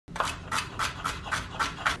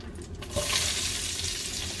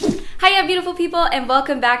Hiya beautiful people, and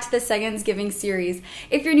welcome back to the Thanksgiving series.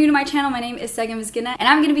 If you're new to my channel, my name is Segen Misghina and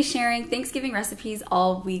I'm going to be sharing Thanksgiving recipes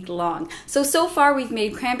all week long. So far we've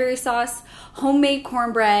made cranberry sauce, homemade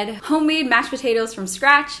cornbread, homemade mashed potatoes from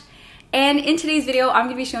scratch, and in today's video, I'm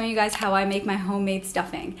gonna be showing you guys how I make my homemade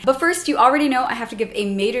stuffing. But first, you already know I have to give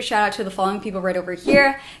a major shout out to the following people right over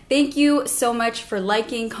here. Thank you so much for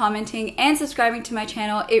liking, commenting, and subscribing to my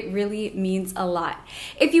channel. It really means a lot.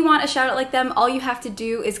 If you want a shout out like them, all you have to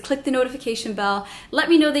do is click the notification bell, let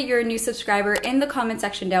me know that you're a new subscriber in the comment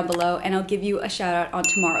section down below, and I'll give you a shout out on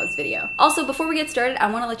tomorrow's video. Also, before we get started,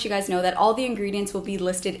 I wanna let you guys know that all the ingredients will be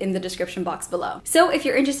listed in the description box below. So if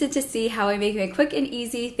you're interested to see how I make a quick and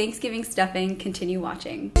easy Thanksgiving stuffing, continue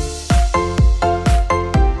watching.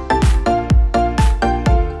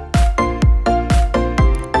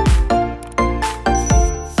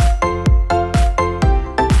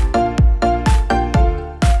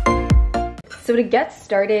 So to get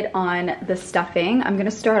started on the stuffing, I'm gonna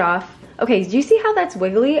start off. Okay, do you see how that's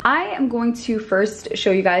wiggly? I am going to first show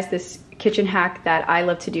you guys this kitchen hack that I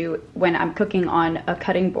love to do when I'm cooking on a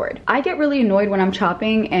cutting board. I get really annoyed when I'm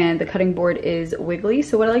chopping and the cutting board is wiggly,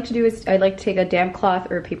 so what I like to do is I like to take a damp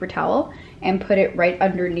cloth or a paper towel and put it right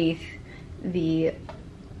underneath the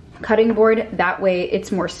cutting board. That way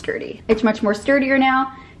it's more sturdy. It's much more sturdier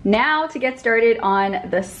now. Now to get started on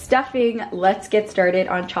the stuffing, let's get started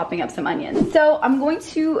on chopping up some onions. So I'm going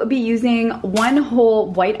to be using one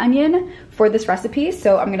whole white onion for this recipe,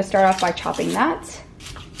 so I'm gonna start off by chopping that.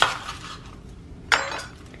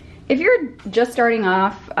 If you're just starting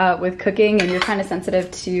off with cooking and you're kind of sensitive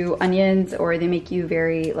to onions, or they make you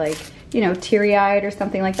very like, you know, teary-eyed or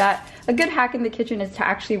something like that, a good hack in the kitchen is to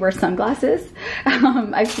actually wear sunglasses.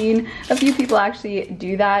 I've seen a few people actually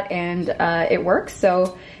do that and it works.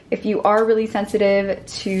 So if you are really sensitive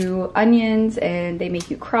to onions and they make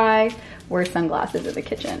you cry, wear sunglasses in the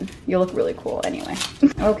kitchen. You'll look really cool anyway.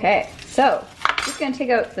 Okay, so just gonna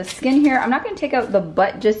take out the skin here. I'm not gonna take out the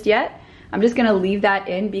butt just yet. I'm just gonna leave that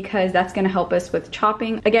in because that's gonna help us with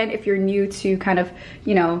chopping. Again, if you're new to kind of,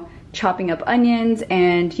 you know, chopping up onions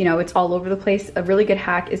and, you know, it's all over the place, a really good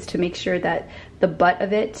hack is to make sure that the butt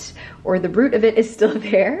of it or the root of it is still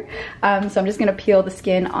there. So I'm just gonna peel the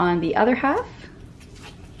skin on the other half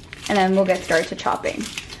and then we'll get started to chopping.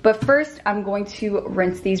 But first, I'm going to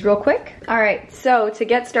rinse these real quick. All right, so to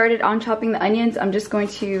get started on chopping the onions, I'm just going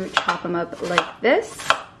to chop them up like this.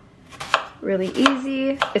 Really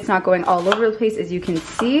easy. It's not going all over the place, as you can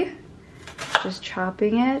see. Just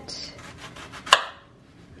chopping it,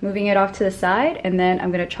 moving it off to the side, and then I'm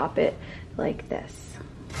gonna chop it like this.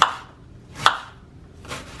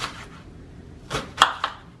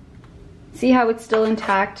 See how it's still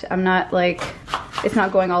intact? I'm not like, it's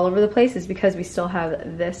not going all over the place, is because we still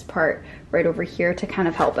have this part right over here to kind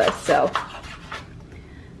of help us, so.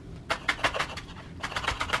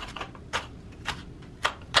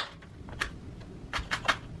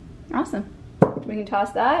 Awesome. We can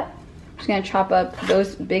toss that. I'm just gonna chop up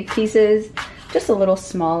those big pieces just a little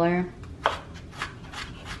smaller.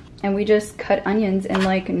 And we just cut onions in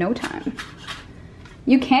like no time.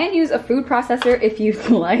 You can use a food processor if you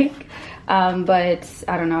like, but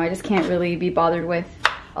I don't know, I just can't really be bothered with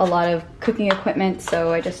a lot of cooking equipment,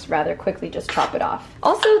 so I just rather quickly just chop it off.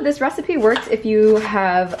 Also, this recipe works if you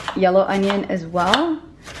have yellow onion as well.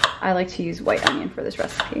 I like to use white onion for this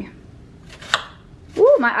recipe.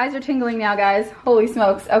 Ooh, my eyes are tingling now, guys. Holy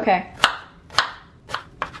smokes, okay.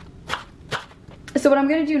 So what I'm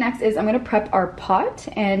gonna do next is I'm gonna prep our pot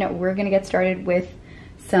and we're gonna get started with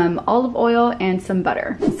some olive oil and some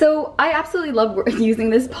butter. So I absolutely love using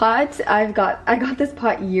this pot. I got this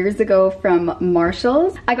pot years ago from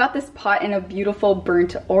Marshall's. I got this pot in a beautiful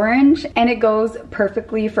burnt orange and it goes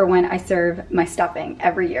perfectly for when I serve my stuffing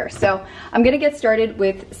every year. So I'm gonna get started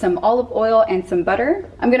with some olive oil and some butter.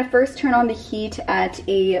 I'm gonna first turn on the heat at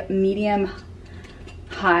a medium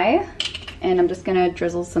high and I'm just gonna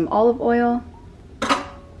drizzle some olive oil.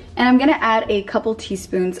 And I'm gonna add a couple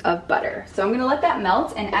teaspoons of butter. So I'm gonna let that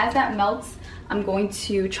melt, and as that melts, I'm going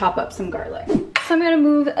to chop up some garlic. So I'm gonna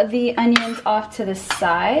move the onions off to the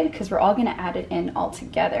side because we're all gonna add it in all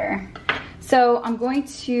together. So I'm going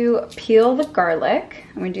to peel the garlic.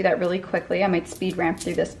 I'm gonna do that really quickly. I might speed ramp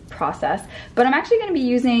through this process, but I'm actually gonna be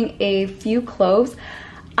using a few cloves.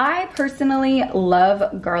 I personally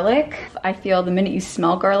love garlic. I feel the minute you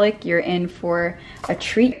smell garlic, you're in for a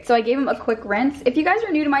treat. So I gave them a quick rinse. If you guys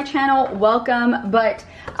are new to my channel, welcome, but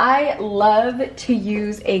I love to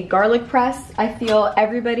use a garlic press. I feel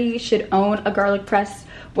everybody should own a garlic press,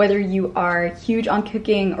 whether you are huge on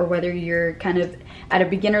cooking or whether you're kind of at a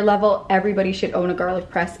beginner level, everybody should own a garlic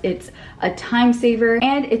press. It's a time saver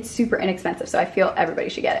and it's super inexpensive, so I feel everybody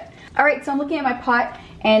should get it. All right, so I'm looking at my pot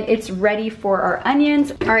and it's ready for our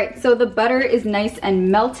onions. All right, so the butter is nice and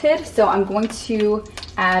melted, so I'm going to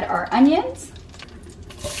add our onions.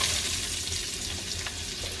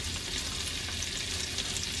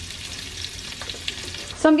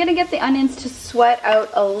 So I'm gonna get the onions to sweat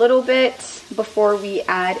out a little bit before we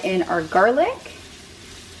add in our garlic.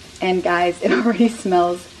 And guys, it already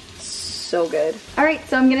smells so good. All right,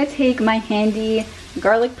 so I'm gonna take my handy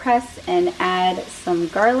garlic press and add some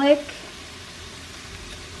garlic.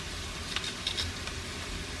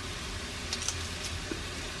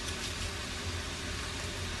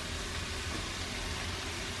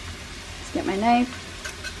 Just get my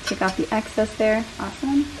knife, take off the excess there,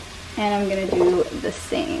 awesome. And I'm gonna do the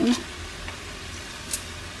same.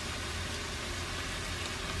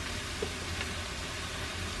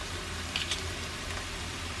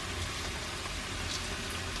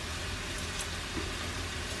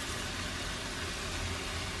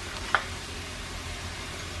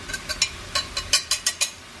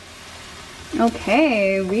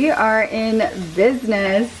 Okay, we are in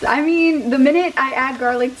business. I mean, the minute I add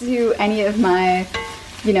garlic to any of my,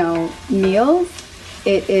 you know, meals,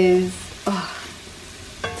 it is, oh,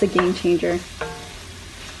 it's a game changer.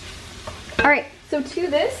 All right, so to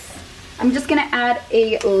this, I'm just gonna add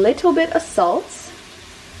a little bit of salt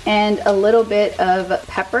and a little bit of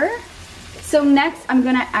pepper. So next, I'm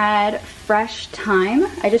gonna add fresh thyme.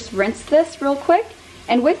 I just rinsed this real quick.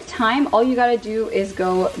 And with thyme, all you gotta do is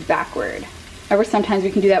go backward. Or sometimes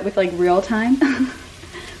we can do that with like real thyme.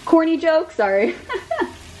 Corny joke, sorry.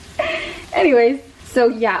 Anyways, so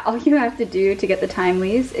yeah, all you have to do to get the thyme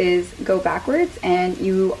leaves is go backwards and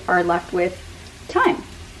you are left with thyme.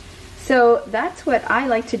 So that's what I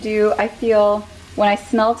like to do. I feel when I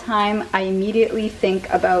smell thyme, I immediately think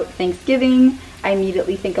about Thanksgiving. I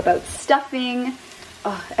immediately think about stuffing.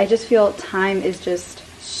 Oh, I just feel thyme is just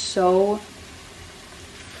so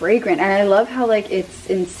fragrant, and I love how like it's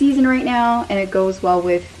in season right now and it goes well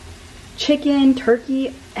with chicken,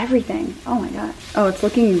 turkey, everything. Oh my god. Oh, it's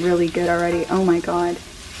looking really good already. Oh my god.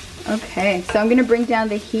 Okay, so I'm gonna bring down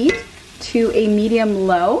the heat to a medium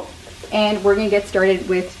low and we're gonna get started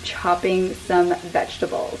with chopping some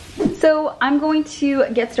vegetables. So I'm going to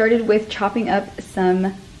get started with chopping up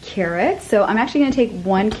some carrots. So I'm actually gonna take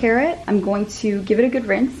one carrot, I'm going to give it a good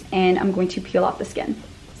rinse, and I'm going to peel off the skin.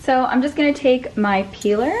 So I'm just gonna take my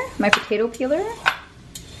peeler, my potato peeler,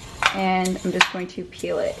 and I'm just going to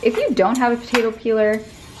peel it. If you don't have a potato peeler,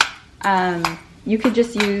 you could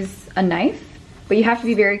just use a knife, but you have to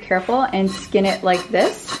be very careful and skin it like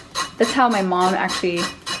this. That's how my mom actually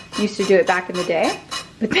used to do it back in the day.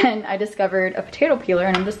 But then I discovered a potato peeler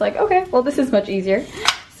and I'm just like, okay, well this is much easier.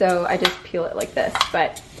 So I just peel it like this.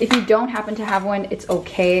 But if you don't happen to have one, it's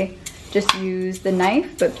okay. Just use the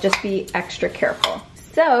knife, but just be extra careful.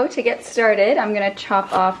 So to get started, I'm gonna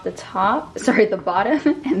chop off the top, sorry, the bottom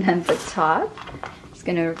and then the top. Just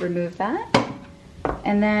gonna remove that.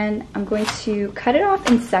 And then I'm going to cut it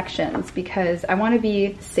off in sections because I wanna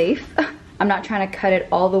be safe. I'm not trying to cut it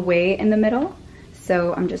all the way in the middle.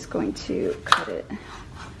 So I'm just going to cut it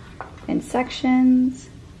in sections.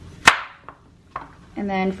 And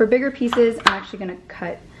then for bigger pieces, I'm actually gonna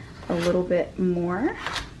cut a little bit more.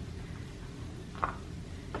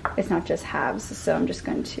 It's not just halves, so I'm just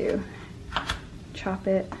going to chop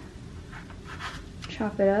it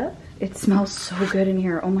up. It smells so good in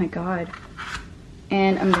here, oh my god.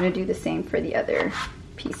 And I'm gonna do the same for the other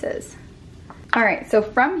pieces. All right, so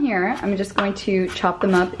from here, I'm just going to chop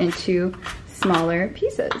them up into smaller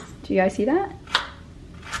pieces. Do you guys see that?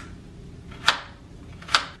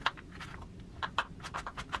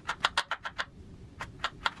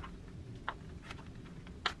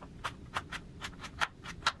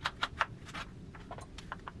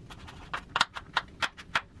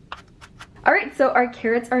 All right, so our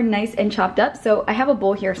carrots are nice and chopped up. So I have a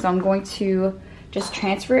bowl here, so I'm going to just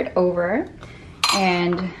transfer it over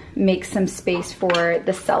and make some space for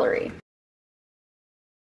the celery.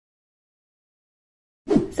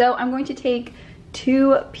 So I'm going to take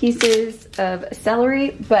 2 pieces of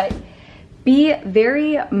celery, but be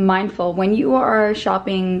very mindful when you are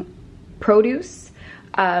shopping produce,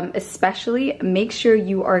 especially make sure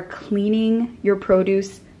you are cleaning your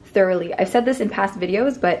produce thoroughly. I've said this in past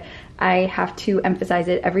videos, but I have to emphasize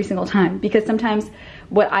it every single time because sometimes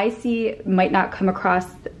what I see might not come across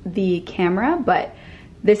the camera, but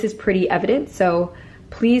this is pretty evident. So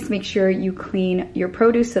please make sure you clean your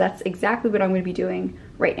produce. So that's exactly what I'm going to be doing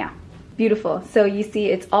right now. Beautiful. So you see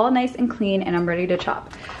it's all nice and clean and I'm ready to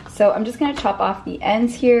chop. So I'm just going to chop off the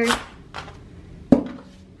ends here.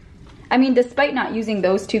 I mean, despite not using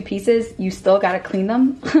those two pieces, you still gotta clean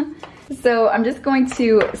them. So I'm just going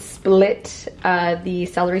to split the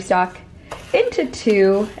celery stalk into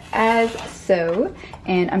two as so,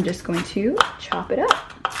 and I'm just going to chop it up.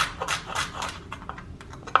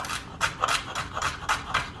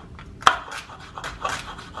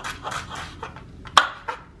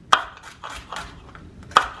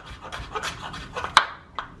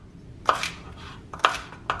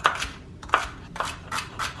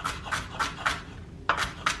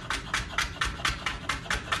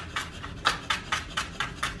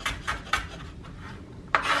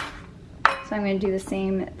 So I'm going to do the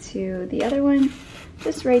same to the other one,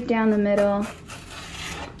 just right down the middle,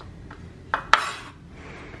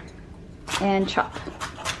 and chop.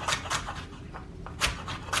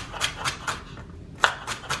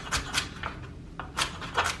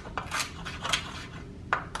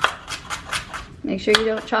 Make sure you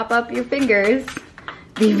don't chop up your fingers.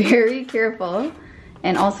 Be very careful,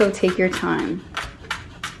 and also take your time.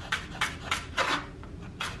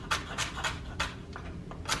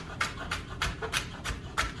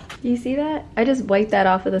 You see that? I just wiped that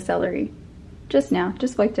off of the celery. Just now,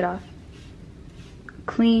 just wiped it off.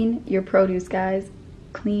 Clean your produce, guys.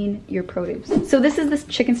 Clean your produce. So this is this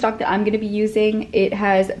chicken stock that I'm gonna be using. It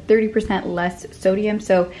has 30% less sodium.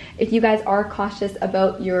 So if you guys are cautious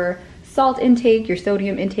about your salt intake, your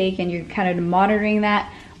sodium intake, and you're kind of monitoring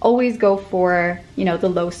that, always go for, you know, the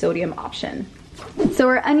low sodium option. So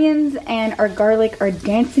our onions and our garlic are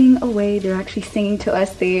dancing away. They're actually singing to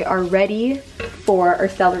us. They are ready for our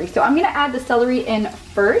celery. So I'm gonna add the celery in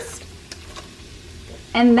first,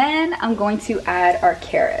 and then I'm going to add our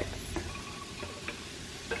carrots.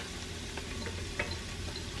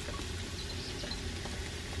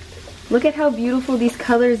 Look at how beautiful these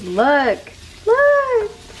colors look.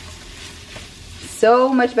 Look! So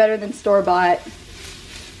much better than store-bought.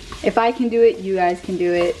 If I can do it, you guys can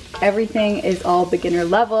do it. Everything is all beginner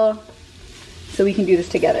level, so we can do this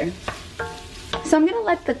together. So I'm gonna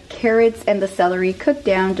let the carrots and the celery cook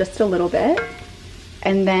down just a little bit,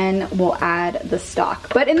 and then we'll add the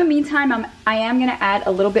stock. But in the meantime, I am gonna add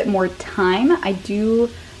a little bit more thyme. I do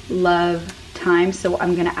love thyme, so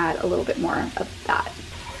I'm gonna add a little bit more of that.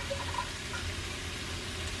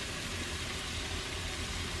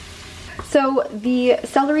 So the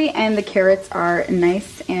celery and the carrots are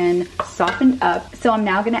nice and softened up. So I'm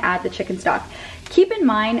now gonna add the chicken stock. Keep in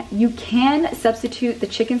mind, you can substitute the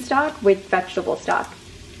chicken stock with vegetable stock.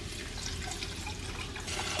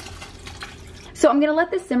 So I'm gonna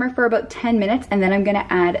let this simmer for about 10 minutes, and then I'm gonna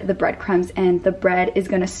add the breadcrumbs, and the bread is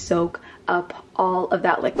gonna soak up all of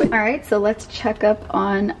that liquid. All right, so let's check up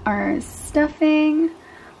on our stuffing.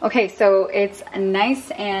 Okay, so it's nice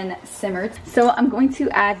and simmered. So I'm going to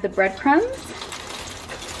add the breadcrumbs.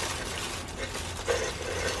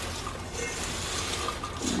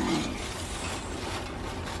 Nice.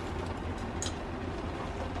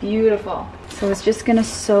 Beautiful. So it's just gonna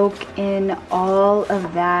soak in all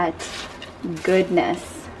of that goodness.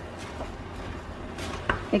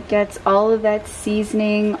 It gets all of that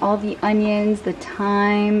seasoning, all the onions, the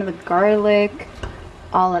thyme, the garlic,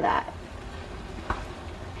 all of that.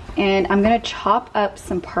 And I'm gonna chop up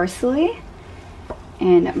some parsley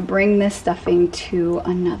and bring this stuffing to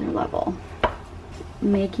another level.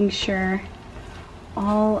 Making sure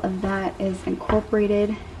all of that is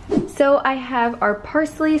incorporated. So I have our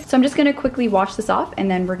parsley. So I'm just gonna quickly wash this off,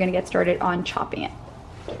 and then we're gonna get started on chopping it.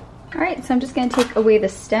 All right, so I'm just gonna take away the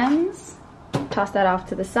stems, toss that off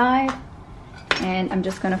to the side, and I'm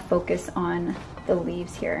just gonna focus on the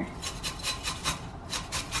leaves here.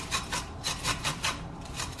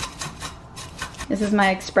 This is my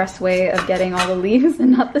express way of getting all the leaves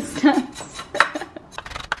and not the stems.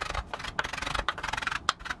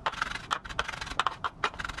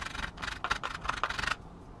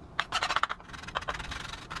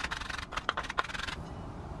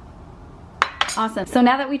 Awesome. So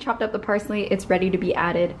now that we chopped up the parsley, it's ready to be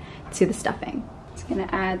added to the stuffing. Just gonna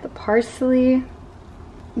add the parsley.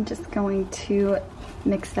 I'm just going to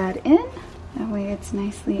mix that in. That way it's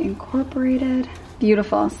nicely incorporated.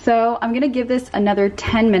 Beautiful. So I'm gonna give this another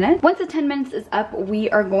 10 minutes. Once the 10 minutes is up, we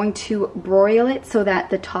are going to broil it so that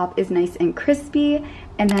the top is nice and crispy.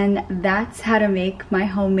 And then that's how to make my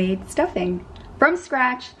homemade stuffing. From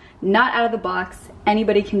scratch, not out of the box.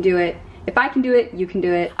 Anybody can do it. If I can do it, you can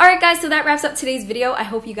do it. All right, guys, so that wraps up today's video. I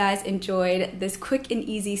hope you guys enjoyed this quick and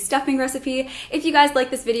easy stuffing recipe. If you guys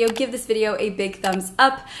like this video, give this video a big thumbs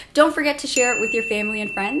up. Don't forget to share it with your family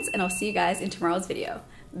and friends, and I'll see you guys in tomorrow's video.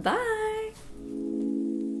 Bye.